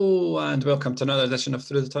Hello and welcome to another edition of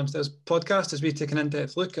Through the Turnstiles podcast as we take an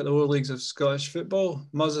in-depth look at the lower leagues of Scottish football.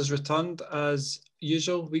 Muzz has returned as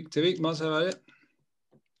usual week to week. Muzz, how are you?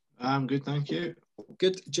 I'm good, thank you.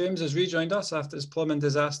 Good. James has rejoined us after his plumbing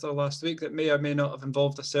disaster last week that may or may not have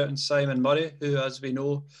involved a certain Simon Murray, who, as we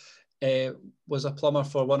know, was a plumber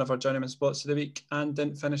for one of our journeyman spots of the week and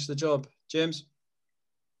didn't finish the job. James?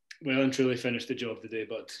 Well and truly finished the job today,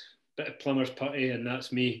 but bit of plumber's putty and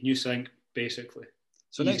that's me. New sink, basically.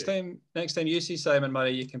 So next time you see Simon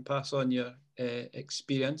Murray, you can pass on your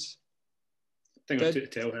experience. Thing or two to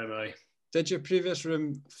tell him, aye. Did your previous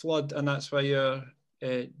room flood, and that's why you're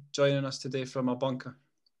joining us today from a bunker?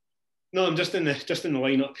 No, I'm just in the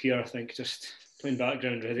lineup here. I think just playing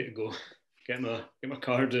background, ready to go. Get my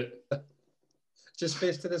cards out. Just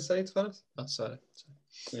face to the side for us. Oh, sorry.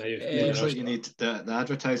 Yeah, looks like you need the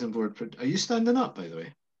advertising board. Are you standing up, by the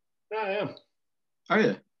way? Yeah, I am. Are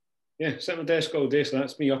you? Yeah, sit at my desk all day, so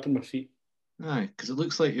that's me up on my feet. Aye, because it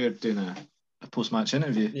looks like you're doing a post-match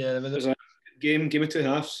interview. Yeah, it was a game of two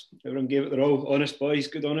halves. Everyone gave it their all. Honest boys,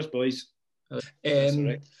 good honest boys.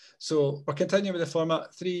 Right. So we're continuing with the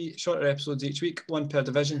format, 3 shorter episodes each week, 1 per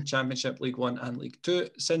division, Championship, League 1 and League 2.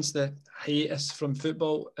 Since the hiatus from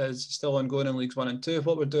football is still ongoing in Leagues 1 and 2,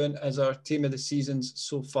 what we're doing is our team of the seasons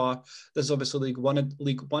so far. This is obviously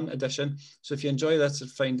League 1 edition. So if you enjoy this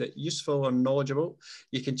and find it useful or knowledgeable,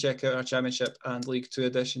 you can check out our Championship and League 2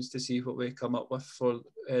 editions to see what we come up with for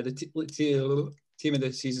the team of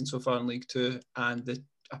the season so far in League 2 and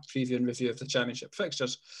a preview and review of the Championship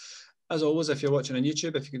fixtures. As always, if you're watching on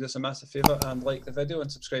YouTube, if you could do us a massive favour and like the video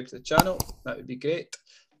and subscribe to the channel, that would be great.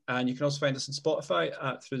 And you can also find us on Spotify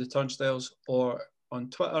at Through the Turnstiles or on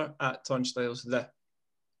Twitter at TurnstilesThe.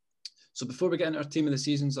 So before we get into our team of the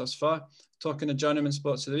seasons thus far, talking to journeyman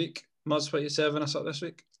spots of the week, Muzz, what are you serving us up this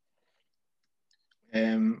week?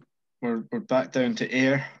 We're back down to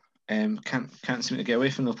Ayr. Can't seem to get away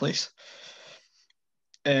from the place.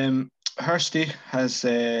 Hursty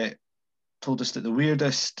has told us that the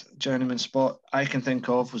weirdest journeyman spot I can think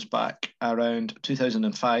of was back around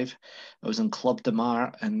 2005. I was in Club de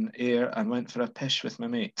Mar in Ayr and went for a pish with my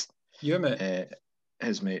mate. Your mate?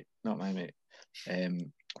 His mate, not my mate.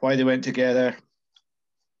 Why they went together,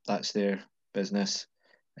 that's their business.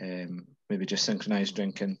 Maybe just synchronised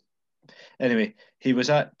drinking. Anyway, he was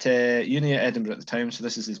at uni at Edinburgh at the time, so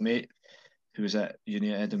this is his mate who was at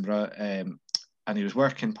uni at Edinburgh, and he was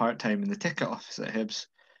working part-time in the ticket office at Hibs,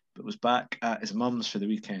 but was back at his mum's for the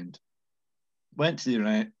weekend. Went to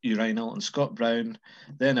the urinal and Scott Brown,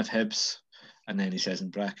 then of Hibs, and then he says in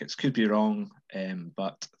brackets, could be wrong,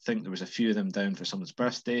 but think there was a few of them down for someone's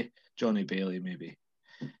birthday. Johnny Bailey, maybe.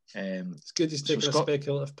 It's good he's taking a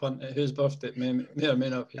speculative punt at whose birthday it may or may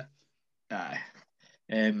not be. Aye.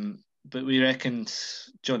 But we reckoned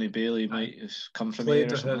Johnny Bailey might have come from here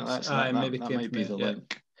or something like that. So that might be the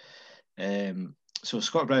link. So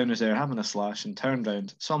Scott Brown was there having a slash and turned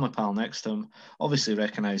round, saw my pal next to him, obviously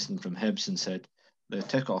recognised him from Hibs and said, the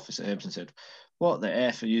ticket office at Hibs, and said, what the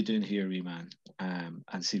F are you doing here, wee man?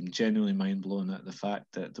 And seemed genuinely mind blown at the fact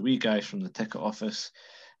that the wee guy from the ticket office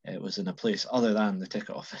was in a place other than the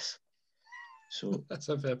ticket office. So that's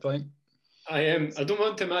a fair point. I don't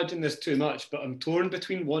want to imagine this too much, but I'm torn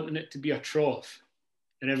between wanting it to be a trough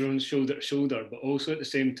and everyone's shoulder to shoulder, but also at the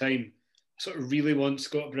same time, I sort of really want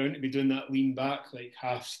Scott Brown to be doing that lean back, like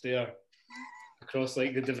half stare across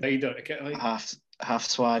like the divider. Like, half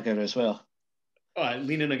swagger as well. Oh,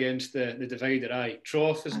 leaning against the divider, aye.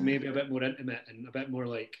 Trough is maybe a bit more intimate and a bit more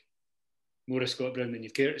like more of Scott Brown than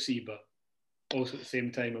you'd care to see, but also at the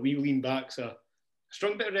same time, a wee lean back's a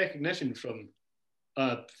strong bit of recognition from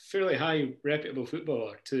a fairly high reputable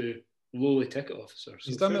footballer to lowly ticket officer.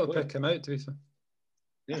 He's done well to pick him out, to be fair.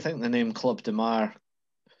 Yeah. I think the name Club de Mar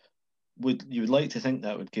you would like to think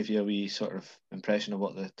that would give you a wee sort of impression of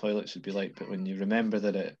what the toilets would be like, but when you remember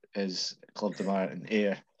that it is Club de Mar in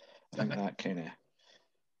Ayr, I think that kind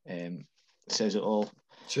of says it all.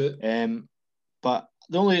 True. But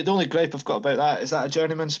the only gripe I've got about that is that a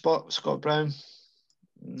journeyman spot, Scott Brown.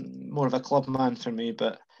 More of a club man for me,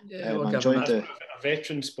 but yeah, I enjoyed a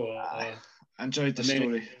veteran spot. I enjoyed the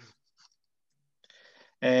story.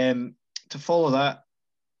 To follow that,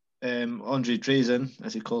 Andre Drazen,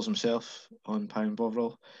 as he calls himself on Pine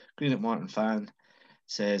Bovril, Greenock Morton fan,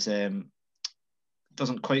 says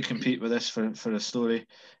doesn't quite compete with this for a story.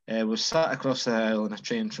 Was sat across the aisle on a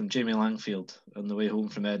train from Jamie Langfield on the way home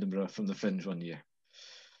from Edinburgh from the Fringe one year.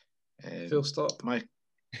 Full stop. Do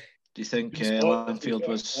you think Langfield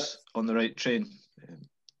was on the right train?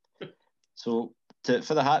 So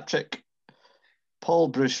for the hat trick, Paul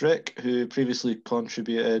Bruce Rick, who previously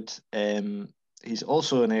contributed, he's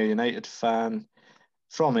also an Ayr United fan,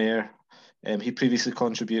 from Ayr. He previously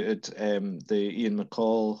contributed the Ian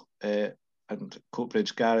McCall and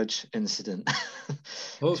Coatbridge Garage incident.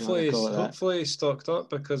 Hopefully he's stocked up,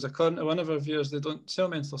 because according to one of our viewers, they don't sell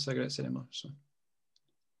menthol cigarettes anymore. So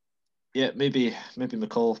yeah, maybe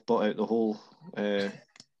McCall bought out the whole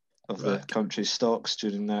of the country's stocks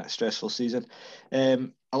during that stressful season.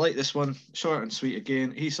 I like this one, short and sweet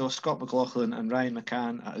again. He saw Scott McLaughlin and Ryan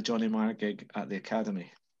McCann at a Johnny Marr gig at the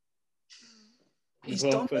Academy. He's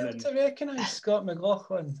done well to recognise Scott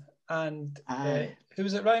McLaughlin and who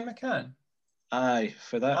was it, Ryan McCann? Aye,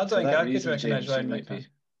 for that. I don't think I could recognise Ryan McCann.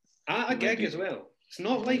 At a gig as well. It's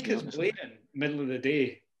not like it's playing middle of the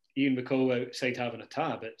day, Ian McCall outside having a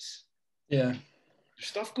tab. It's there's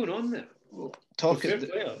stuff going on there. Talking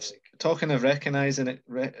of recognising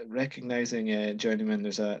journeyman,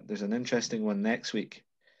 there's an interesting one next week,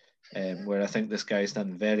 where I think this guy's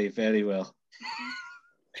done very, very well.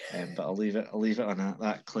 But I'll leave it on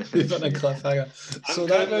that cliffhanger. Leave it on a cliffhanger. So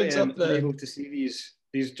that rounds up the. Able to see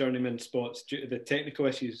these journeyman spots due to the technical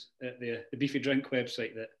issues at the Beefy Drink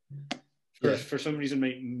website that for some reason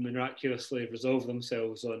might miraculously resolve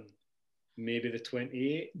themselves on maybe the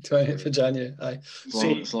 28th of January. Aye.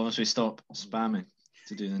 As long as we stop spamming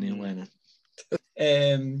to do the Neil Lennon.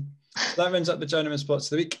 That rounds up the journeyman spots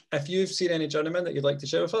of the week. If you've seen any journeyman that you'd like to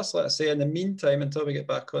share with us, let us say in the meantime, until we get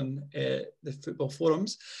back on the football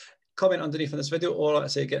forums, comment underneath on this video, or let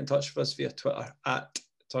us say get in touch with us via Twitter at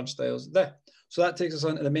Turnstiles there. So that takes us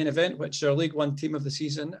on to the main event, which is our League One team of the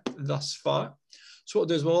season thus far. So what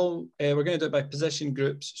we'll do is we're going to do it by position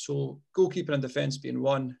groups. So goalkeeper and defence being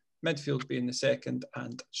one, midfield being the second,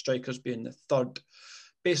 and strikers being the third,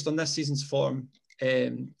 based on this season's form,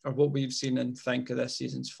 or what we've seen and think of this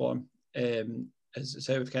season's form, is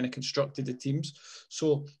how we've kind of constructed the teams.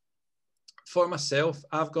 So for myself,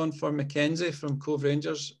 I've gone for Mackenzie from Cove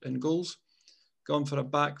Rangers in goals, gone for a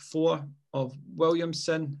back four of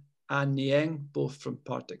Williamson and Niang, both from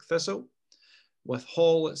Partick Thistle, with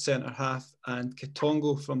Hall at centre half and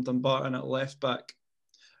Kitongo from Dumbarton at left back.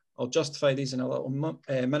 I'll justify these in a little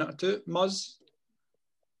minute or two. Muzz?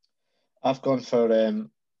 I've gone for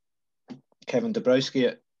Kevin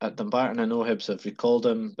Dabrowski at Dumbarton. I know Hibs have recalled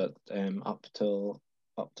him, but up till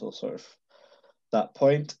sort of that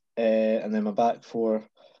point. And then my back four,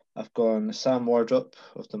 I've gone Sam Wardrop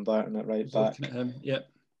of Dumbarton at right back. Looking at him, yep.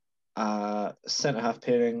 Centre half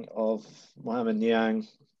pairing of Mohamed Niang,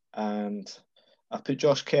 and I've put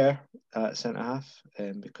Josh Kerr at centre half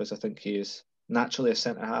because I think he is naturally a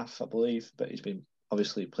centre half, I believe, but he's been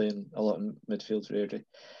obviously playing a lot in midfield rarely.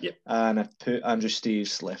 Yep. And I've put Andrew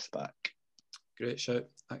Steeves left back. Great shout,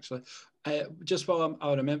 actually. Just while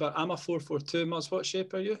I'll remember, I'm a 4-4-2. Muzz, what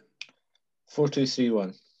shape are you?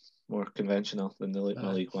 4-2-3-1. More conventional than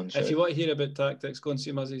my League One shout. If you want to hear about tactics, go and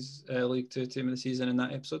see Muzz's League Two team of the season in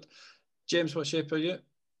that episode. James, what shape are you?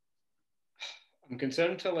 I'm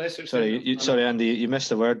concerned to a lesser extent. Sorry, Andy, you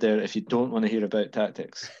missed a word there. If you don't want to hear about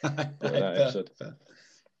tactics, that episode.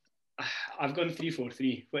 I've gone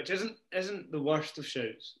 3-4-3, which isn't the worst of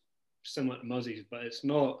shouts, similar to Muzzy's, but it's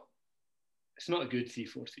not a good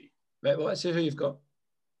 3-4-3. Right, well, let's see who you've got.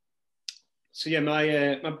 So yeah,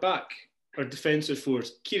 my back or defensive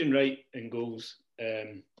force, Kieran Wright in goals.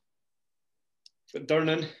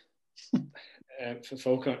 Durnan for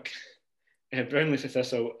Falkirk, Brownlee for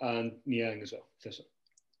Thistle, and Niang as well. Thistle.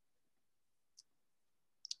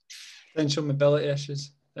 Potential mobility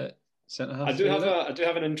issues at centre half. I do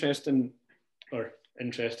have an interesting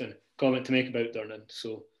comment to make about Durnan.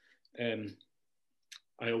 So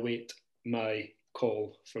I await my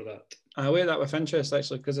call for that. I weigh that with interest,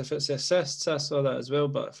 actually, because if it's assists, I saw that as well,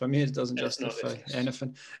 but for me it doesn't justify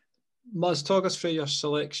anything. Muzz, talk us through your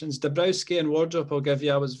selections. Dabrowski and Wardrop, I'll give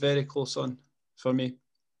you, I was very close on for me.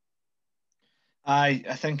 I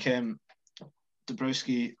think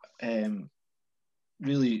Dabrowski,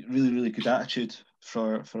 really good attitude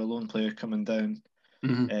for a lone player coming down.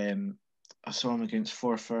 Mm-hmm. I saw him against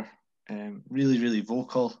Forfar, really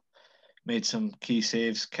vocal. Made some key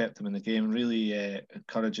saves, kept them in the game, really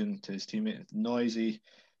encouraging to his teammate, noisy,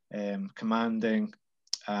 commanding,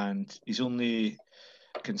 and he's only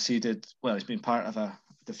conceded, well, he's been part of a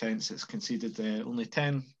defence that's conceded only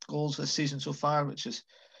 10 goals this season so far, which is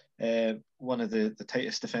one of the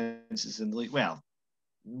tightest defences in the league. Well,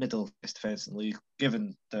 middle defence in the league,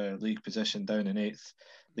 given their league position down in 8th.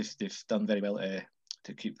 They've done very well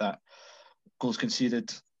to keep that goals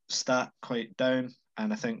conceded stat quite down.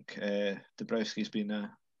 And I think Dabrowski's been a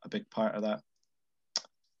big part of that.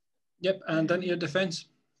 Yep, and into your defence?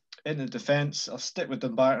 In the defence, I'll stick with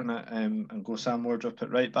Dumbarton and go Sam Wardrop at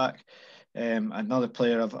right back. Another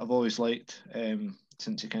player I've always liked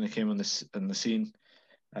since he kind of came on the scene.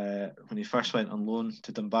 when he first went on loan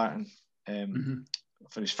to Dumbarton.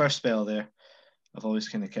 For his first spell there, I've always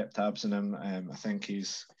kind of kept tabs on him. I think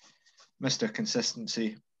he's Mr.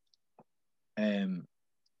 Consistency.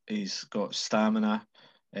 He's got stamina,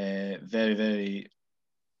 very, very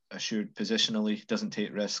assured positionally, doesn't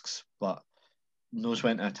take risks, but knows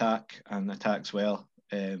when to attack and attacks well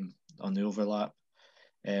on the overlap.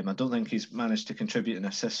 I don't think he's managed to contribute an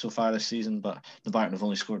assist so far this season, but the Barton have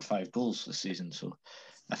only scored 5 goals this season, so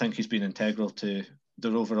I think he's been integral to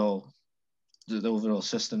their overall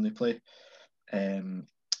system they play.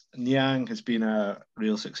 Niang has been a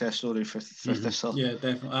real success story for Thistle. Yeah,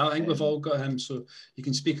 definitely. I think we've all got him, so you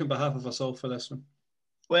can speak on behalf of us all for this one.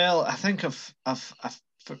 Well, I think I've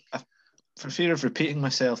for fear of repeating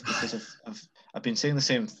myself, because I've been saying the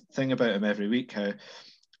same thing about him every week, how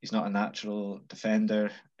he's not a natural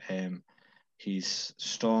defender. He's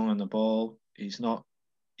strong on the ball. He's not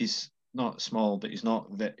small, but he's not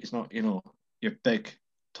your big,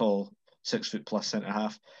 tall, 6 foot plus centre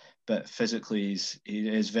half. But physically, he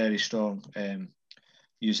is very strong.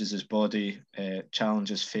 Uses his body,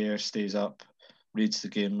 challenges fair, stays up, reads the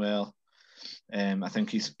game well. I think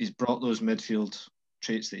he's brought those midfield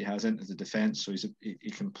traits that he has into the defence, so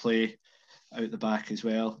he can play out the back as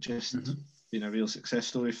well. Just been a real success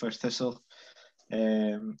story for Thistle.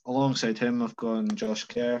 Alongside him, I've gone Josh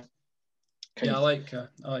Kerr. I like her.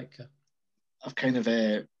 I've kind of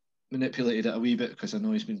manipulated it a wee bit because I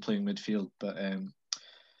know he's been playing midfield, but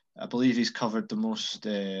I believe he's covered the most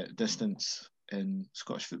distance in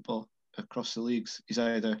Scottish football across the leagues. He's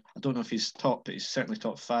either, I don't know if he's top, but he's certainly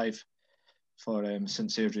top 5 for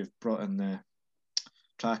St Saviour have brought in the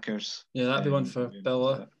trackers. Yeah, that'd be one for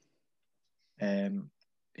Bella.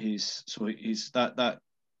 He's that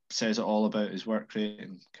says it all about his work rate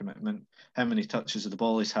and commitment. How many touches of the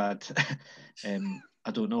ball he's had,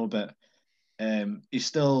 I don't know, but he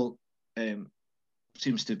still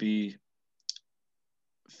seems to be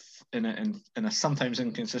in a sometimes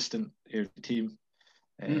inconsistent team.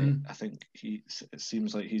 I think it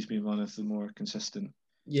seems like he's been one of the more consistent.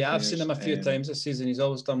 Yeah, I've seen him a few times this season. He's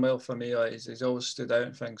always done well for me. He's always stood out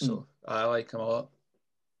and things, so I like him a lot.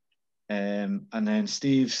 And then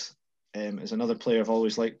Steve's is another player I've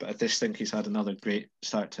always liked, but I just think he's had another great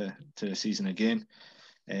start to the season again.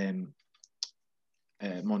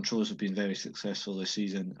 Montrose have been very successful this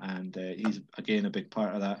season, and he's again a big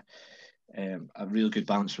part of that. A real good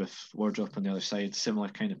balance with Wardrop on the other side. Similar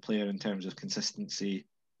kind of player in terms of consistency,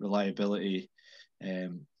 reliability.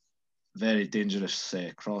 Very dangerous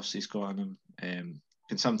cross he's got on him.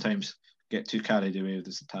 Can sometimes get too carried away with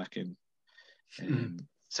his attacking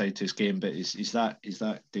side to his game, but he's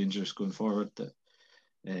that dangerous going forward that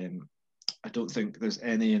I don't think there's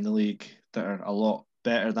any in the league that are a lot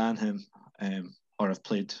better than him or have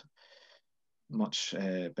played much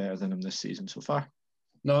better than him this season so far.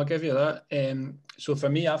 No, I'll give you that. So for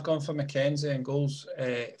me, I've gone for Mackenzie and goals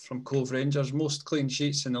from Cove Rangers. Most clean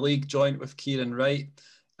sheets in the league, joint with Kieran Wright.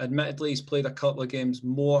 Admittedly, he's played a couple of games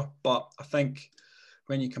more, but I think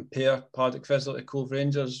when you compare Partick Thistle to Cove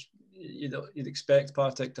Rangers, you'd expect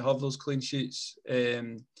Partick to have those clean sheets.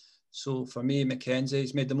 So for me, Mackenzie,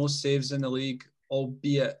 he's made the most saves in the league,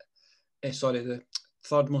 albeit, the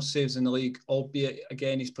third most saves in the league, albeit,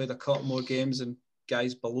 again, he's played a couple more games than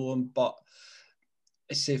guys below him, but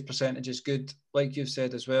his save percentage is good. Like you've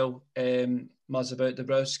said as well, Muzz about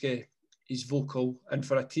Dabrowski, he's vocal, and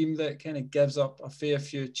for a team that kind of gives up a fair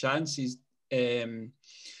few chances, I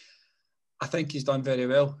think he's done very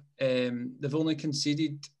well. They've only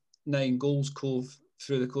conceded 9 goals, Cove,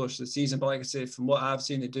 through the course of the season, but like I say, from what I've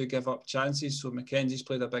seen, they do give up chances, so Mackenzie's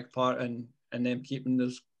played a big part in them keeping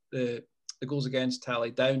the goals against tally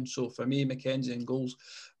down. So for me, Mackenzie and goals,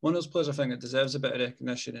 one of those players I think that deserves a bit of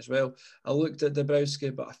recognition as well. I looked at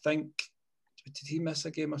Dabrowski, but I think, did he miss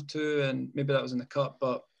a game or two? And maybe that was in the cup,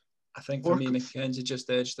 but I think for me, Mackenzie just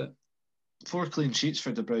edged it. 4 clean sheets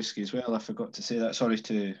for Dabrowski as well. I forgot to say that. Sorry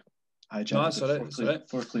to hijack. No, that's all right.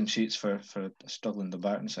 4 clean sheets for a struggling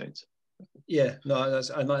Dumbarton side. Yeah, no,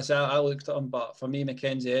 I looked at him, but for me,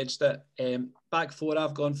 Mackenzie edged it. Back 4,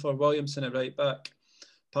 I've gone for Williamson at right back.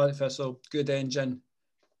 Partick Thistle, good engine,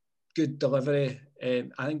 good delivery.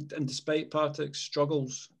 I think, and despite Partick's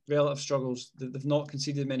relative struggles, they've not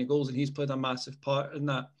conceded many goals, and he's played a massive part in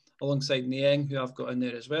that, alongside Niang, who I've got in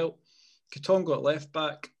there as well. Katongo at left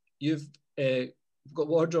back. You've got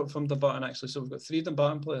Wardrop from Dumbarton, actually, so we've got 3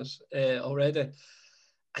 Dumbarton players already.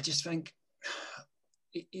 I just think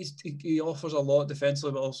he offers a lot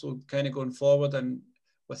defensively, but also kind of going forward. And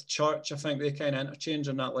with Church, I think they kind of interchange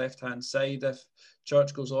on that left-hand side. If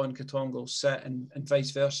Church goes on, Katongo will sit, and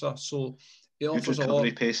vice versa. So He good offers recovery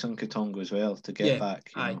a lot. pace on Katongo as well to get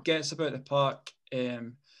back. Gets about the park.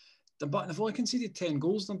 Dumbarton have only conceded 10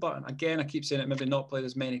 goals. Dumbarton, again, I keep saying it, maybe not played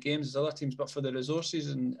as many games as other teams, but for the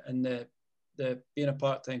resources and the being a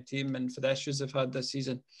part-time team and for the issues they've had this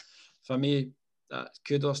season, for me,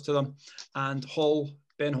 kudos to them. And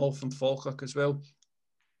Ben Hall from Falkirk as well.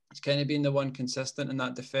 He's kind of been the one consistent in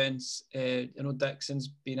that defence. Dixon's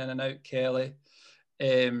been in and out, Kelly.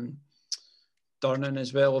 Durnan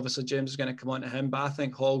as well. Obviously, James is going to come on to him, but I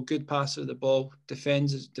think Hall, good passer of the ball,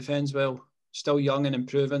 defends well, still young and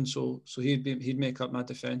improving, so he'd make up my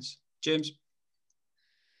defence. James?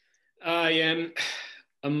 I'm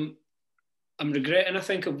regretting, I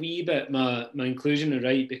think, a wee bit my inclusion in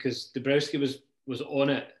right, because Dabrowski was on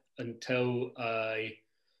it until I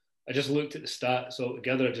just looked at the stats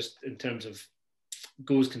altogether, just in terms of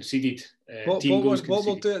goals conceded. What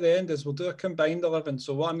we'll do at the end is we'll do a combined 11.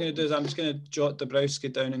 So what I'm going to do is I'm just going to jot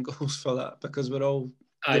Dabrowski down in goals for that, because we're all...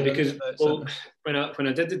 because when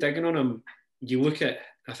I did the digging on him, you look at,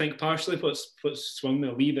 I think partially what's swung me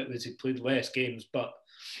a wee bit was he played less games, but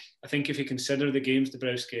I think if you consider the games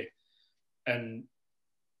Dabrowski, and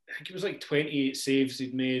I think it was like 28 saves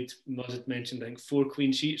he'd made, Muzz had mentioned, I think 4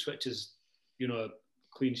 clean sheets, which is, a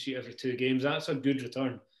clean sheet every 2 games. That's a good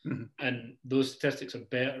return. Mm-hmm. And those statistics are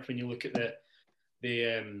better when you look at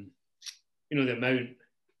the amount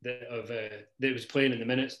that it was playing in the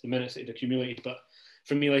minutes that he'd accumulated. But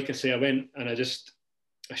for me, like I say, I went and I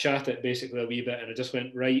shat it basically a wee bit, and I just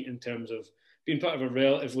went right in terms of being part of a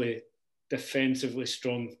relatively defensively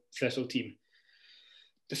strong Thistle team.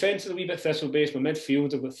 Defence is a wee bit Thistle-based. My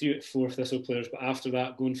midfield, I've got 3 to 4 Thistle players, but after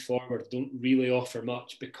that, going forward, don't really offer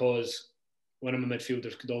much, because one of my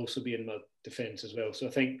midfielders could also be in my defence as well. So I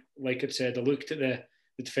think, like I said, I looked at the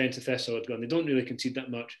defence of Thistle, I'd gone, they don't really concede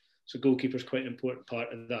that much, so goalkeeper's quite an important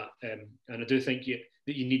part of that. And I do think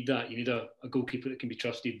that you need that. You need a goalkeeper that can be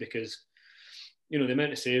trusted, because, the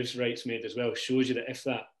amount of saves Wright's made as well shows you that if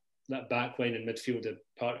that back line in midfield of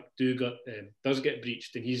Park does get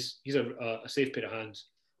breached, then he's a safe pair of hands.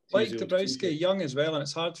 Like Dabrowski, young as well, and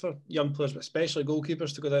it's hard for young players, but especially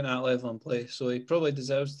goalkeepers, to go down to that level and play. So he probably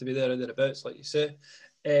deserves to be there or thereabouts, like you say.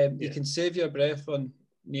 You can save your breath on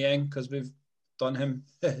Niang, because we've done him,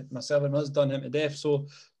 myself and us done him to death. So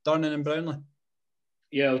Durnan and Brownlee.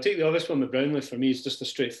 Yeah, I'll take the obvious one with Brownlee. For me, it's just a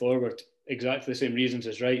straightforward, exactly the same reasons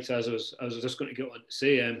as Wright. As I was just going to get on to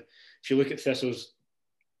say, if you look at Thistle's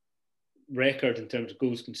record in terms of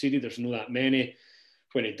goals conceded, there's not that many.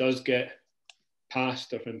 When he does get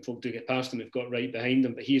past, or when folk do get past him, they've got right behind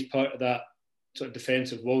him, but he's part of that sort of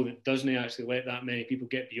defensive wall that doesn't actually let that many people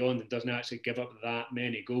get beyond, and doesn't actually give up that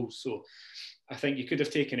many goals. So I think you could have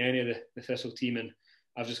taken any of the Thistle team, and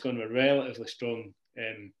I've just gone with a relatively strong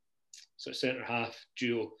sort of centre-half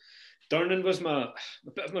duo. Durnan was a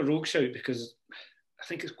bit of my rogue shout, because I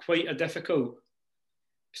think it's quite a difficult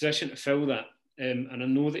position to fill that. And I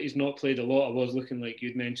know that he's not played a lot. I was looking, like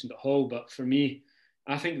you'd mentioned, at Hull, but for me,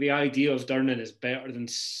 I think the idea of Durnan is better than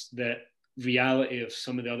the reality of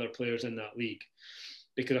some of the other players in that league,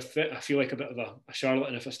 because I feel like a bit of a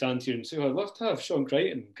charlatan if I stand here and say, I'd love to have Sean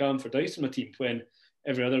Crichton and Callum Fordyce in my team, when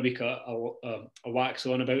every other week I wax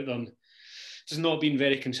on about them. Just not been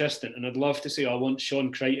very consistent. And I'd love to say I want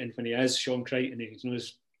Sean Crichton when he is Sean Crichton, and he's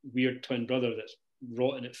his weird twin brother that's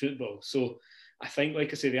rotten at football. So I think,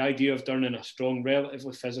 like I say, the idea of Durnan, a strong,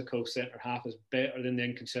 relatively physical centre-half, is better than the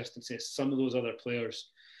inconsistency of some of those other players.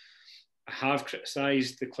 I have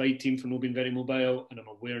criticised the Clyde team for not being very mobile, and I'm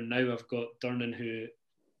aware now I've got Durnan, who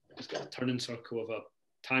has got a turning circle of a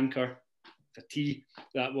tanker, a T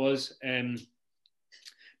that was.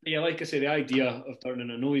 But yeah, like I say, the idea of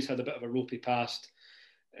Durnan, I know he's had a bit of a ropey past,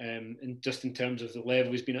 and just in terms of the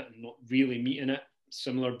level he's been at and not really meeting it.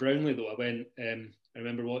 Similar Brownlee, though, I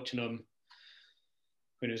remember watching him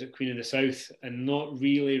when he was at Queen of the South, and not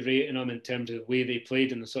really rating them in terms of the way they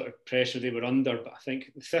played and the sort of pressure they were under. But I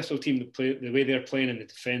think the Thistle team, the way they're playing and the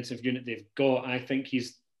defensive unit they've got, I think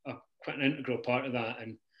he's quite an integral part of that.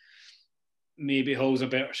 And maybe Hull's a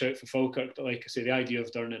better shout for Falkirk, but like I say, the idea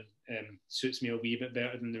of Durnan suits me a wee bit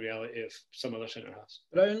better than the reality of some other centre-halves.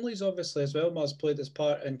 Brownlee's obviously as well has played his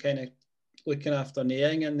part in kind of looking after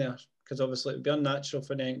Niang in there, because obviously it would be unnatural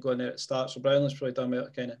for Niang going there at start, so Brownlee's probably done well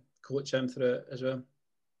to kind of coach him through it as well.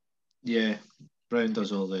 Yeah, Brownlee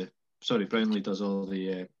does all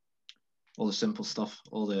the simple stuff,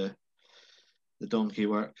 all the donkey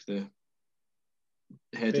work, the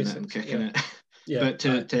heading it and kicking it. Yeah, but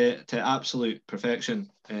to absolute perfection,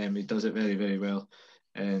 he does it very, very well,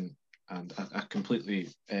 and I completely,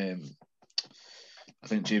 I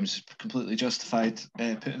think James completely justified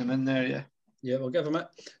putting him in there. Yeah, Yeah, we'll give him it.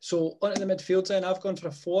 So onto the midfield then, I've gone for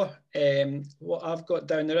a 4. What I've got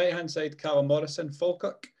down the right-hand side, Callum Morrison,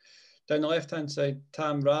 Falkirk. Down the left-hand side,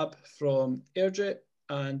 Tam Rab from Airdrie.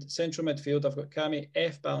 And central midfield, I've got Cammy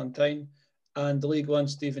F. Ballantyne. And the League One,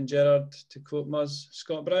 Stephen Gerrard, to quote Muzz,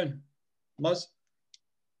 Scott Brown. Muzz?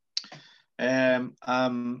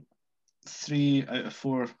 3 out of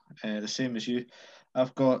 4, the same as you.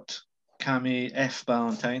 I've got Cammy F.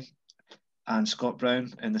 Ballantyne and Scott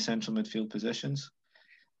Brown in the central midfield positions.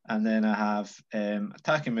 And then I have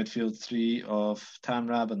attacking midfield 3 of Tam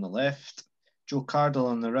Rab on the left, Joe Cardle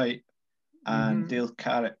on the right, and Dale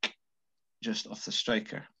Carrick just off the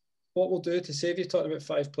striker. What we'll do to save you talking about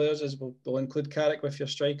 5 players is we'll include Carrick with your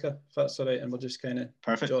striker, if that's all right, and we'll just kind of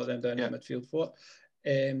jot them down in the midfield for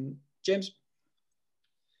it. James?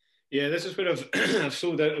 Yeah, this is where I've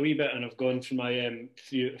sold out a wee bit and I've gone for my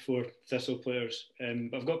 3 out of 4 Thistle players.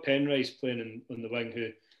 But I've got Penrice playing on the wing, who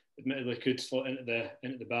admittedly could slot into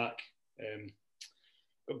the back.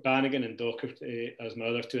 Got Bannigan and Docherty as my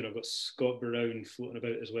other 2, and I've got Scott Brown floating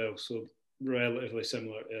about as well. So relatively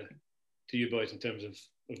similar to you boys in terms of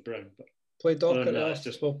Brown. But play Docherty off.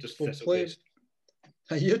 Just we'll play. based.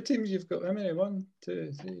 Your teams, you've got how many? 1,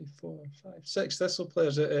 2, 3, 4, 5, 6 Thistle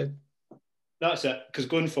players. That's it, because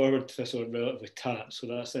going forward, Thistle are relatively tight, so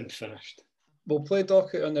that's then finished. We'll play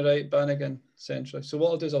Docherty on the right, Bannigan centrally. So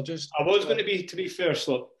what I'll do is I was going to be fair,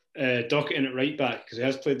 slot Docherty in at right back, because he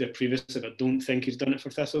has played there previously, but I don't think he's done it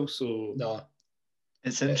for Thistle. So no.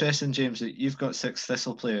 It's interesting, James, that you've got 6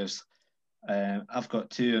 Thistle players. I've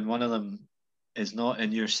got 2, and one of them is not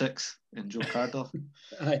in your 6 in Joe Cardle.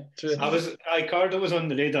 Aye, true. Cardle was on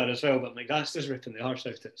the radar as well, but McGaster's ripping the arse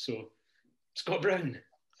out of it. So Scott Brown.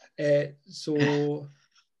 So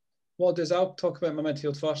what I'll do is I'll talk about my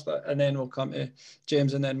midfield first, and then we'll come to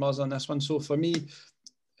James and then Muzz on this one. So for me,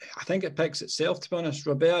 I think it picks itself, to be honest.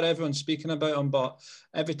 Robert, everyone's speaking about him, but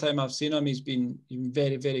every time I've seen him, he's been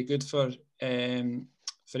very, very good for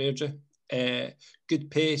Airdrie. Good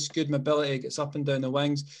pace, good mobility, gets up and down the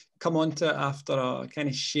wings. Come on to it after a kind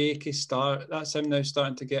of shaky start. That's him now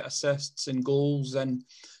starting to get assists and goals, and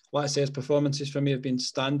like I say, his performances for me have been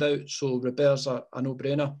standout. So Robert's a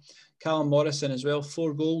no-brainer. Callum Morrison as well,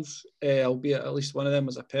 4 goals, albeit at least one of them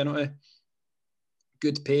was a penalty.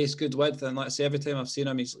 Good pace, good width, and like I say, every time I've seen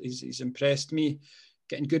him, he's impressed me.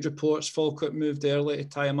 Getting good reports. Falkirk moved early to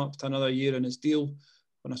tie him up to another year in his deal.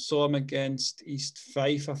 When I saw him against East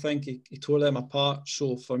Fife, I think he tore them apart.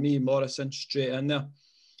 So for me, Morrison straight in there.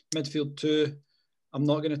 Midfield 2, I'm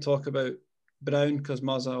not going to talk about Brown because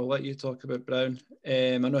Mazza, I'll let you talk about Brown.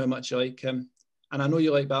 I know how much you like him, and I know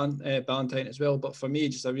you like Ballantyne as well, but for me,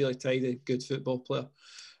 just a really tidy, good football player.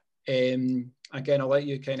 Again, I'll let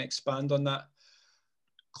you kind of expand on that.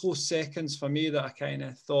 Close seconds for me that I kind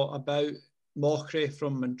of thought about: Mochrie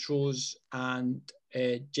from Montrose and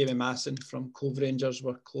Jamie Masson from Cove Rangers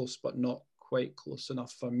were close, but not quite close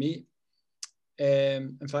enough for me.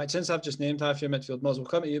 In fact, since I've just named half your midfield, Muzz, we'll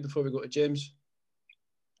come to you before we go to James.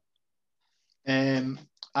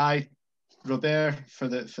 Robert, for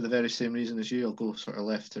the very same reason as you, I'll go sort of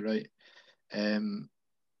left to right.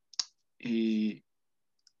 He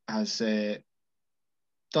has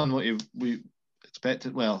done what we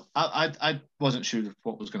expected. Well, I wasn't sure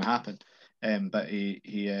what was going to happen, but he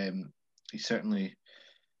certainly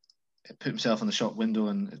put himself in the shop window,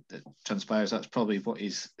 and it transpires that's probably what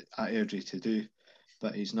he's at Airdrie to do.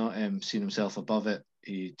 But he's not seen himself above it.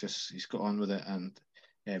 He's got on with it, and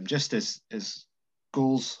just his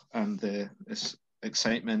goals and his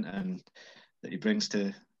excitement and that he brings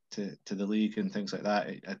to the league and things like that.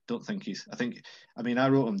 I don't think I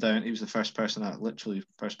wrote him down. He was the first person I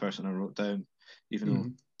wrote down,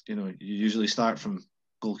 even though you usually start from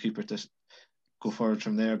goalkeeper to go forward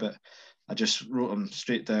from there, but I just wrote him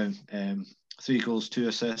straight down. 3 goals, 2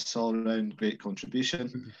 assists, all around great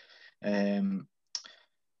contribution.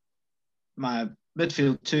 My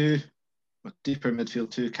midfield 2, my deeper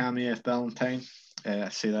midfield 2, Cammy F. Ballantyne. I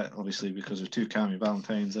say that obviously because there's 2 Cammy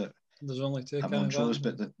Ballantynes there's only 2 at Montrose,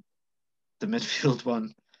 but the midfield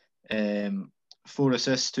one, 4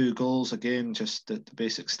 assists, 2 goals. Again, just the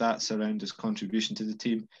basic stats around his contribution to the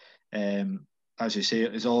team. As you say,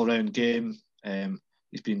 his all-round game.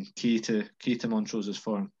 He's been key to Montrose's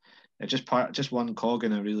form. Just one cog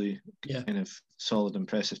in a really kind of solid,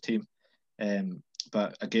 impressive team.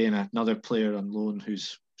 But again, another player on loan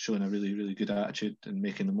who's showing a really, really good attitude and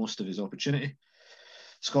making the most of his opportunity.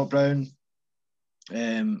 Scott Brown.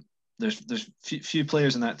 There's few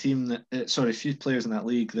players in that team few players in that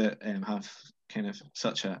league that have kind of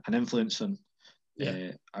such an influence and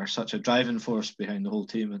are such a driving force behind the whole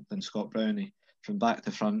team than Scott Brown. From back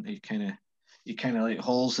to front, he kind of he kind of like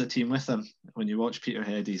hauls the team with him. When you watch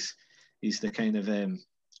Peterhead, he's the kind of the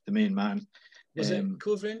main man. Was it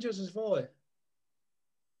Cove Rangers as volley?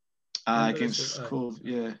 Against Cove,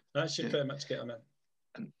 yeah. That should pretty much get him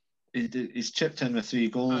in. And he's chipped in with 3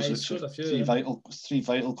 goals, which are three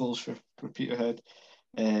vital goals for Peterhead.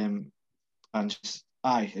 And just,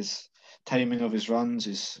 his timing of his runs,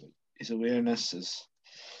 his awareness, his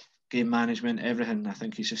game management, everything. I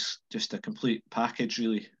think he's just a complete package,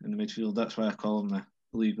 really, in the midfield. That's why I call him the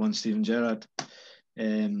League One Steven Gerrard.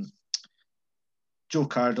 Joe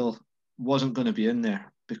Cardle wasn't going to be in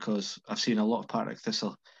there because I've seen a lot of Partick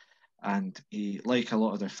Thistle, and he, like a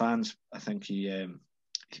lot of their fans, I think he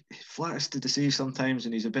flatters to deceive sometimes,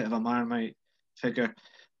 and he's a bit of a Marmite figure.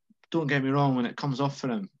 Don't get me wrong, when it comes off for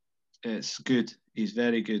him, it's good. He's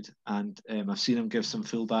very good, and I've seen him give some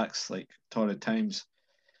fullbacks like torrid times.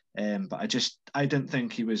 But I didn't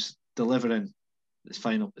think he was delivering. His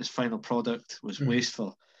final product was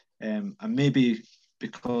wasteful, and maybe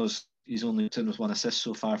because he's only in with 1 assist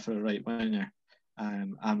so far for a right winger,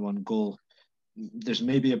 and 1 goal. There's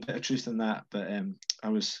maybe a bit of truth in that, but I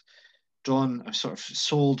was sort of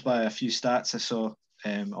sold by a few stats I saw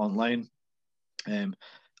online.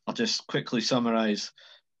 I'll just quickly summarise.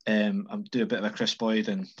 I'll do a bit of a Chris Boyd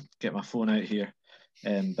and get my phone out here.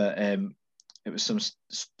 But it was some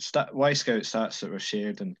Y-Scout stats that were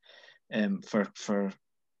shared, and for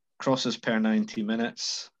crosses per 90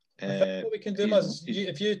 minutes. What we can do is,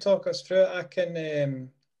 if you talk us through it,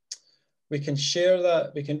 we can share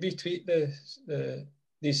that. We can retweet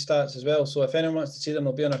these stats as well. So if anyone wants to see them,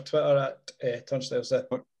 they'll be on our Twitter at Turnstiles there.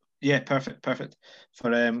 Yeah, perfect.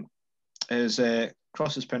 For his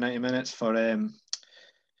crosses per 90 minutes, for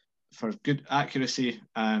good accuracy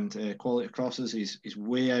and quality crosses, he's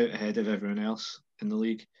way out ahead of everyone else in the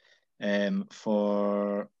league.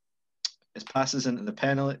 For his passes into the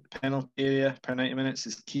penalty area per 90 minutes,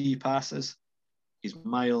 his key passes, he's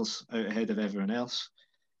miles out ahead of everyone else.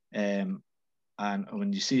 And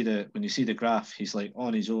when you see the graph, he's like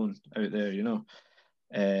on his own out there, you know.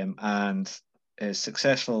 And his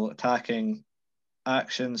successful attacking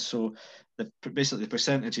actions, so basically the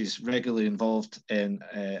percentages regularly involved in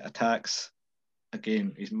attacks,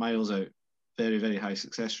 again, he's miles out, very, very high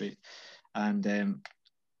success rate. And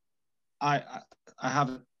I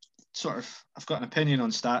have I've got an opinion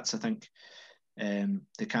on stats. I think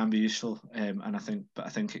they can be useful, and I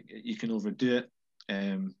think you can overdo it.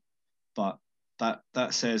 But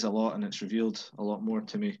that says a lot, and it's revealed a lot more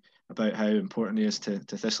to me about how important he is to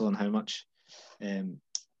Thistle, and how much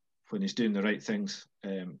when he's doing the right things,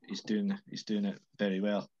 he's doing it very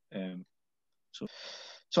well. So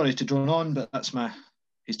sorry to drone on, but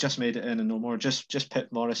he's just made it in and no more. Just Pip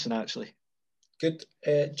Morrison, actually. Good.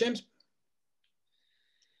 James?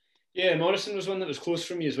 Yeah, Morrison was one that was close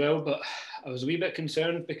for me as well, but I was a wee bit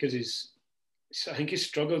concerned because I think he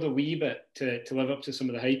struggled a wee bit to live up to some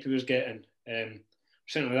of the hype he was getting.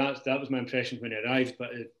 Certainly that was my impression when he arrived,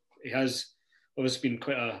 but he has obviously been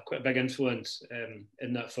quite a big influence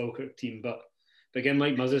in that Falkirk team. But again,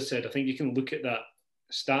 like Muzz said, I think you can look at that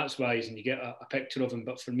stats-wise and you get a picture of him.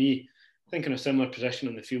 But for me, I think in a similar position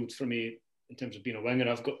on the field for me, in terms of being a winger,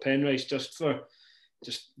 I've got Penrice just for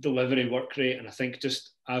delivery, work rate, and I think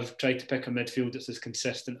I've tried to pick a midfield that's as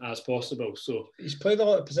consistent as possible. So he's played a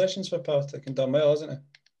lot of positions for Partick and done well, hasn't he?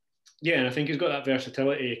 Yeah, and I think he's got that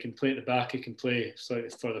versatility. He can play at the back, he can play slightly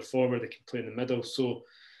further forward, he can play in the middle. So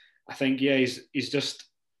I think, yeah, he's just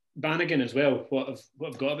Bannigan as well. What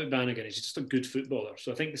I've got about Bannigan, he's just a good footballer.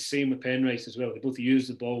 So I think the same with Penrice as well. They both use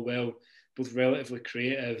the ball well, both relatively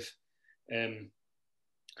creative. I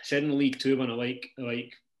said in the League Two when I like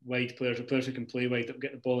wide players who can play wide, that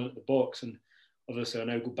get the ball into the box. And obviously I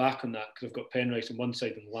now go back on that because I've got Penrice on one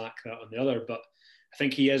side and lack that on the other. But I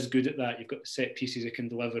think he is good at that. You've got the set pieces he can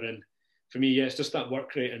deliver in. For me, yeah, it's just that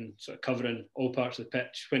work rate and sort of covering all parts of the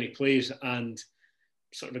pitch when he plays, and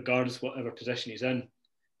sort of regardless of whatever position he's in.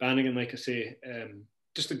 Bannigan, like I say,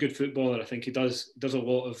 just a good footballer. I think he does a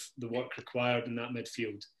lot of the work required in that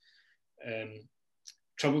midfield.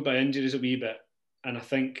 Troubled by injuries a wee bit, and I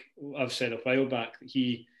think I've said a while back that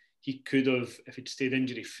he could have, if he'd stayed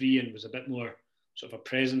injury free and was a bit more sort of a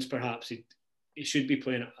presence, perhaps he should be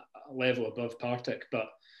playing at a level above Partick. But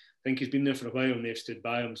I think he's been there for a while and they've stood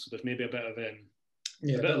by him, so there's maybe a bit of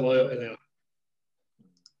loyalty there.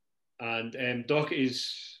 And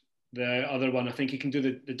Docherty's the other one. I think he can do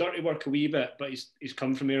the dirty work a wee bit, but he's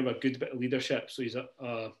come from here with a good bit of leadership. So he's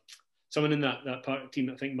someone in that part of the team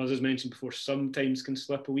that I think Muzz has mentioned before sometimes can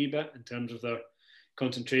slip a wee bit in terms of their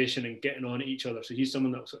concentration and getting on at each other. So he's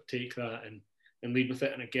someone that will sort of take that and lead with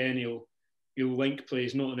it. And again, he'll link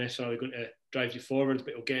plays, not necessarily going to drive you forward,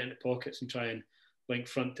 but he'll get into pockets and try and link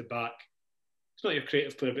front to back. He's not your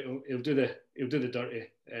creative player, but he'll do the dirty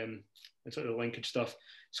and sort of the linkage stuff.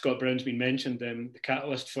 Scott Brown's been mentioned, the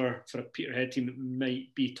catalyst for a Peterhead team that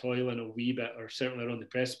might be toiling a wee bit, or certainly around the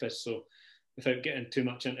precipice. So without getting too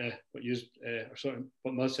much into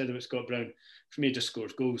what Muzz said about Scott Brown, for me, he just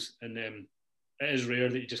scores goals, and it is rare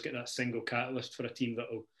that you just get that single catalyst for a team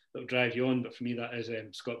that'll drive you on. But for me, that is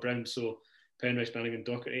Scott Brown. So Penrice, Bannigan,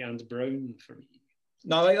 Docherty, and Brown for me.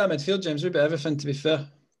 No, I like that midfield, James. We've got everything, to be fair.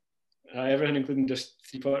 Everything, including just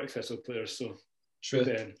 3 Partick Thistle players. So true.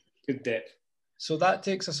 Good depth. So that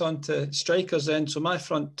takes us on to strikers then. So my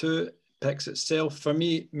front two picks itself. For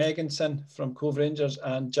me, Megginson from Cove Rangers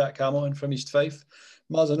and Jack Hamilton from East Fife.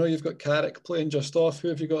 Maz, I know you've got Carrick playing just off. Who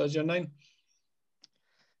have you got as your 9?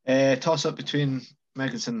 Toss up between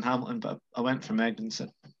Megginson and Hamilton, but I went for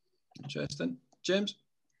Megginson. Interesting. James?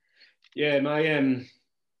 Yeah, my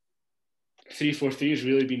 3-4-3 has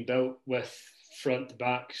really been built with front to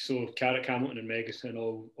back. So Carrick, Hamilton and Megginson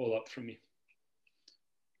all up for me.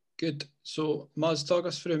 Good. So, Maz, talk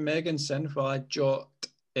us through Megginson while I jot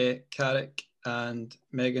Carrick and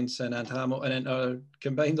Megginson and Hamilton into our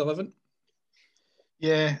combined 11.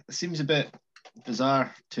 Yeah, it seems a bit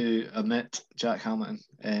bizarre to omit Jack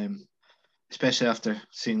Hamilton, especially after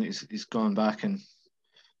seeing that he's gone back and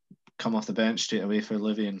come off the bench straight away for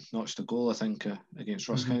Livy and notched a goal, I think, against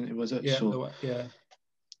Ross County, was it? Yeah, so, yeah.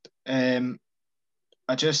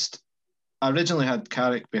 I originally had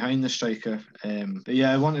Carrick behind the striker, but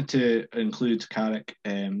yeah, I wanted to include Carrick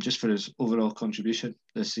just for his overall contribution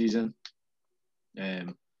this season.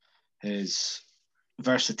 His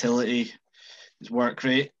versatility, his work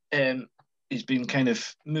rate. He's been kind of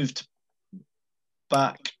moved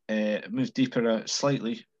deeper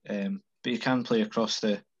slightly, but he can play across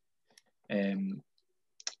the.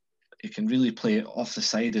 He can really play off the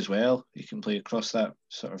side as well. He can play across that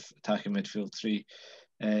sort of attacking midfield 3.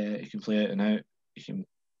 He can play out and out. He can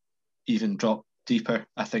even drop deeper,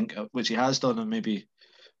 I think, which he has done on maybe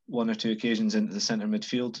 1 or 2 occasions into the centre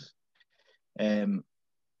midfield. I'm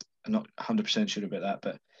not 100% sure about that,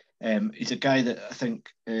 but he's a guy that I think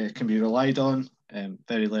can be relied on.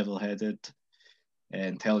 Very level-headed,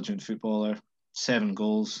 intelligent footballer. 7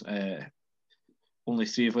 goals, only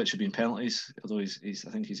 3 of which have been penalties. Although I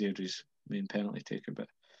think he's Airdrie's main penalty taker, but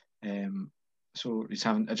so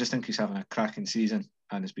I just think he's having a cracking season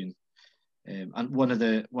and has been and one of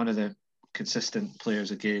the consistent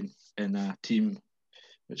players again in a team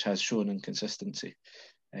which has shown inconsistency.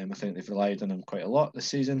 I think they've relied on him quite a lot this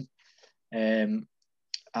season. And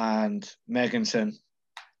Megginson,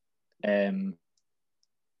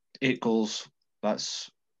 8 goals. That's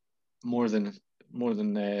more than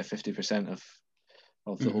 50%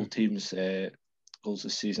 of the whole team's goals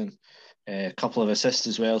this season. A couple of assists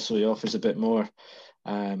as well, so he offers a bit more.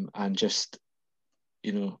 And just,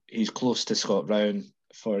 he's close to Scott Brown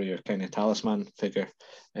for your kind of talisman figure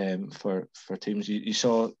for teams. You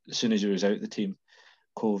saw as soon as he was out the team,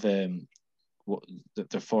 Cove, their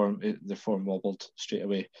form wobbled straight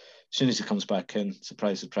away. As soon as he comes back in,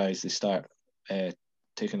 surprise, they start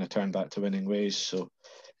taking a turn back to winning ways. So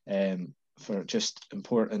for just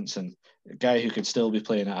importance and a guy who could still be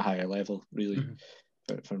playing at a higher level, really,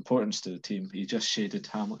 for importance to the team, he just shaded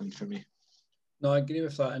Hamilton for me. No, I agree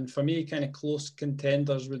with that. And for me, kind of close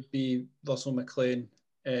contenders would be Russell McLean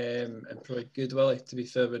and probably Goodwillie. To be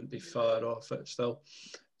fair, wouldn't be far off it still.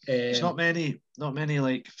 There's not many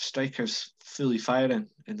like strikers fully firing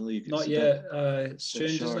in the league. Not yet. It's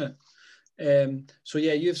strange, isn't it? So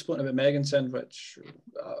yeah, you've spoken about Megginson, which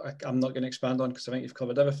I'm not going to expand on because I think you've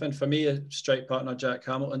covered everything. For me, a strike partner Jack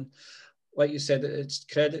Hamilton, like you said, it's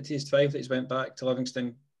credit to East Fife that he's went back to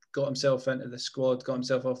Livingston, got himself into the squad, got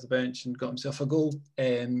himself off the bench, and got himself a goal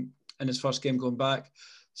in his first game going back.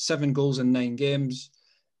 7 goals in 9 games.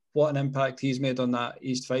 What an impact he's made on that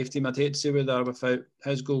East Fife team. I'd hate to say where they are without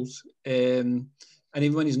his goals. And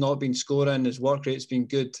even when he's not been scoring, his work rate's been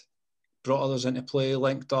good. Brought others into play,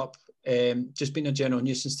 linked up. Just been a general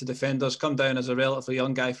nuisance to defenders. Come down as a relatively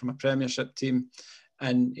young guy from a Premiership team.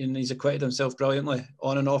 And he's acquitted himself brilliantly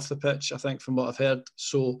on and off the pitch, I think, from what I've heard.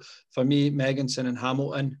 So for me, Megginson and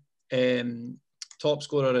Hamilton, top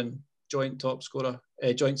scorer and joint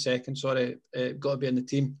second, got to be in the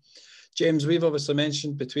team. James, we've obviously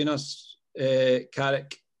mentioned between us,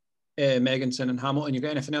 Carrick, Megginson and Hamilton. You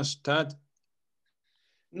got anything else to add?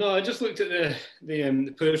 No, I just looked at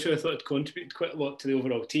the players who I thought had contributed quite a lot to the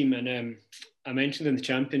overall team. And I mentioned in the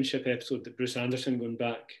Championship episode that Bruce Anderson going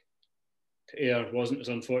back to Ayr wasn't as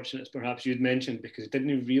unfortunate as perhaps you'd mentioned, because it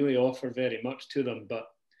didn't really offer very much to them. But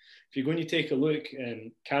if you're going to take a look,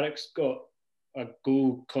 Carrick's got a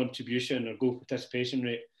goal contribution or goal participation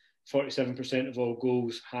rate, 47% of all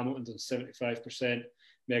goals. Hamilton's on 75%.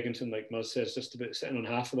 Megginson, like Muzz says, just about sitting on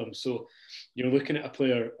half of them. So you're looking at a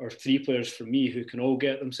player or three players for me who can all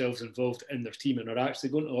get themselves involved in their team and are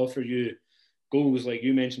actually going to offer you goals, like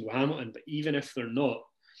you mentioned with Hamilton. But even if they're not,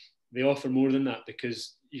 they offer more than that,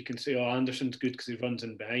 because you can say, oh, Anderson's good because he runs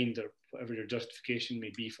in behind, or whatever your justification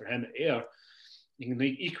may be for him at air. You can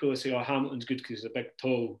equally say, oh, Hamilton's good because he's a big,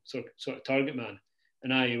 tall sort of target man.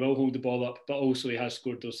 And he will hold the ball up, but also he has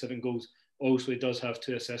scored those 7 goals. Also, he does have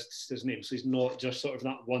 2 assists to his name. So he's not just sort of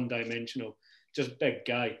that one-dimensional, just big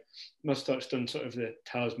guy. Must touched on sort of the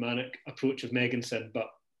talismanic approach of Megginson. But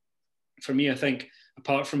for me, I think,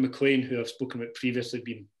 apart from McLean, who I've spoken about previously,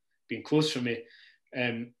 being close for me,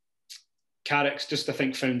 Carrick's just, I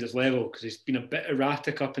think, found his level, because he's been a bit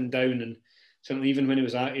erratic up and down. And certainly even when he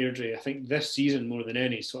was at Airdrie, I think this season more than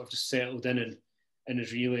any, sort of just settled in and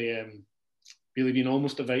has really been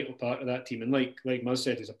almost a vital part of that team. And like Muzz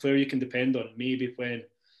said, he's a player you can depend on, maybe when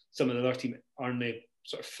some of the other team aren't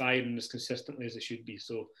sort of firing as consistently as they should be.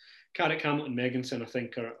 So Carrick, Hamilton, Megginson, I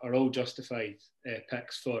think are all justified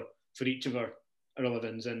picks for each of our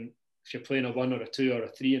 11s. And if you're playing a 1 or a 2 or a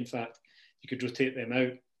 3, in fact, you could rotate them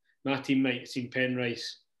out. My team might have seen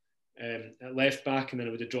Penrice at left back, and then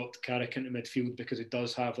I would have dropped Carrick into midfield, because it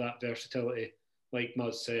does have that versatility, like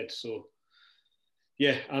Muzz said. So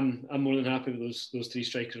yeah, I'm more than happy with those 3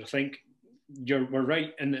 strikers. I think we're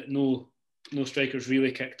right in that no strikers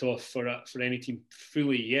really kicked off for any team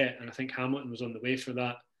fully yet, and I think Hamilton was on the way for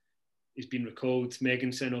that. He's been recalled.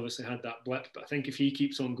 Megginson obviously had that blip, but I think if he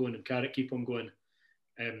keeps on going and Carrick keep on going,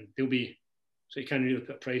 they'll be, so you can't really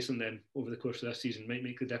put a price on them over the course of this season. Might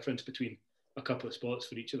make the difference between a couple of spots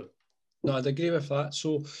for each of them. No, I'd agree with that.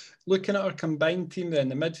 So looking at our combined team then,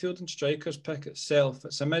 the midfield and strikers pick itself,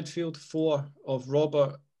 it's a midfield 4 of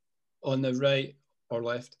Robert on the right or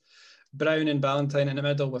left, Brown and Ballantyne in the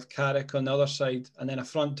middle with Carrick on the other side, and then a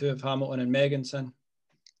front 2 of Hamilton and Megginson.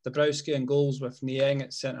 Dabrowski and goals with Niang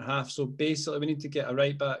at centre-half. So basically we need to get a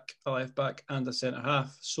right-back, a left-back and a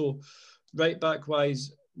centre-half. So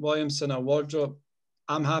right-back-wise, Williamson or Wardrobe,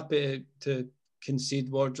 I'm happy to concede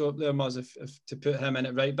Wardrobe there, Muzz, if to put him in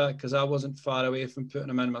at right back, because I wasn't far away from putting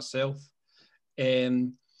him in myself.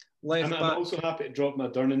 I'm also happy to drop my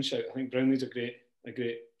Durnan shout. I think Brownlie's a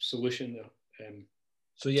great solution there.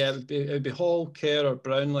 So yeah, it would be Hall, Kerr, or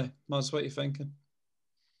Brownlie. Muzz, what are you thinking?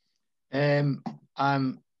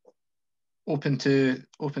 I'm open to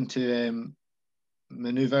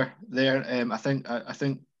manoeuvre there. I think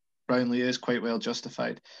Brownlie is quite well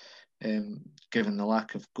justified, given the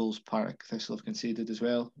lack of goals Partick Thistle have conceded as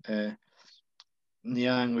well.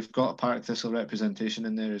 Niang, we've got a Partick Thistle representation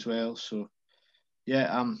in there as well. So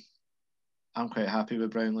yeah, I'm quite happy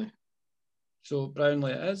with Brownlie. So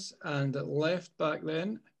Brownlie it is, and at left back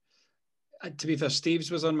then, to be fair,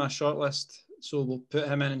 Steves was on my shortlist, so we'll put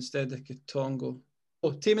him in instead of Katongo.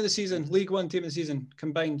 Oh, team of the season, League One team of the season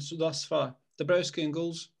combined so thus far: Dabrowski in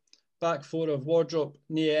goals, back 4 of Wardrobe,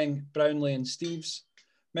 Niang, Brownlie, and Steves.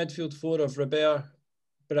 Midfield 4 of Robert,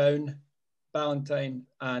 Brown, Ballantyne,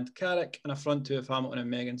 and Carrick, and a front 2 of Hamilton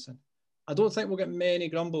and Megginson. I don't think we'll get many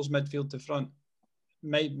grumbles midfield to front.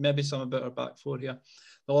 Maybe some about our back 4 here.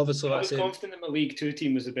 Well, obviously, I was confident that my League 2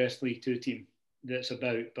 team was the best League 2 team that's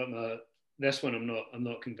about, but this one I'm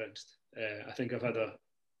not convinced. I think I've had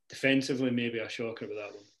defensively maybe a shocker with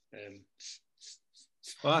that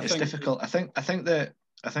one. It's difficult. I think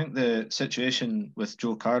the situation with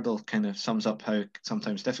Joe Cardle kind of sums up how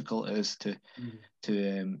sometimes difficult it is to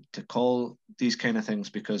call these kind of things,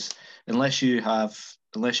 because unless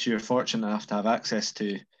you're fortunate enough to have access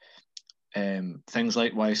to things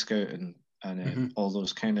like Wyscout and all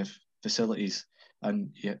those kind of facilities, and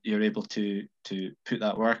you're able to put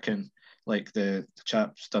that work in, like the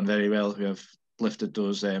chap's done very well who have lifted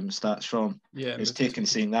those stats from. Yeah, it's taken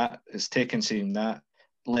seeing that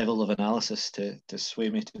level of analysis to sway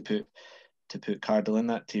me to put Cardle in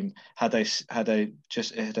that team. Had it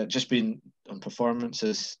just been on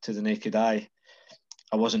performances to the naked eye,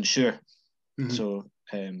 I wasn't sure. So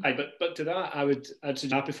but to that I'd be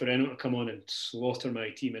happy for anyone to come on and slaughter my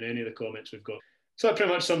team in any of the comments we've got. So that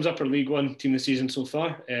pretty much sums up our League One team this season so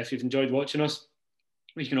far. If you've enjoyed watching us,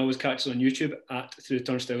 you can always catch us on YouTube at Through the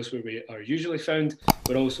Turnstiles, where we are usually found.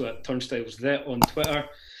 We're also at Turnstiles The on Twitter.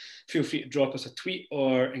 Feel free to drop us a tweet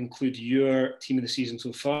or include your team of the season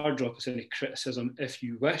so far. Drop us any criticism if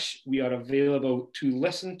you wish. We are available to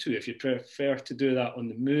listen to if you prefer to do that on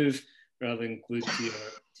the move rather than glued to your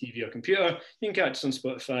TV or computer. You can catch us on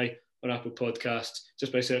Spotify or Apple Podcasts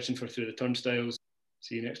just by searching for Through the Turnstiles.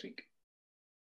 See you next week.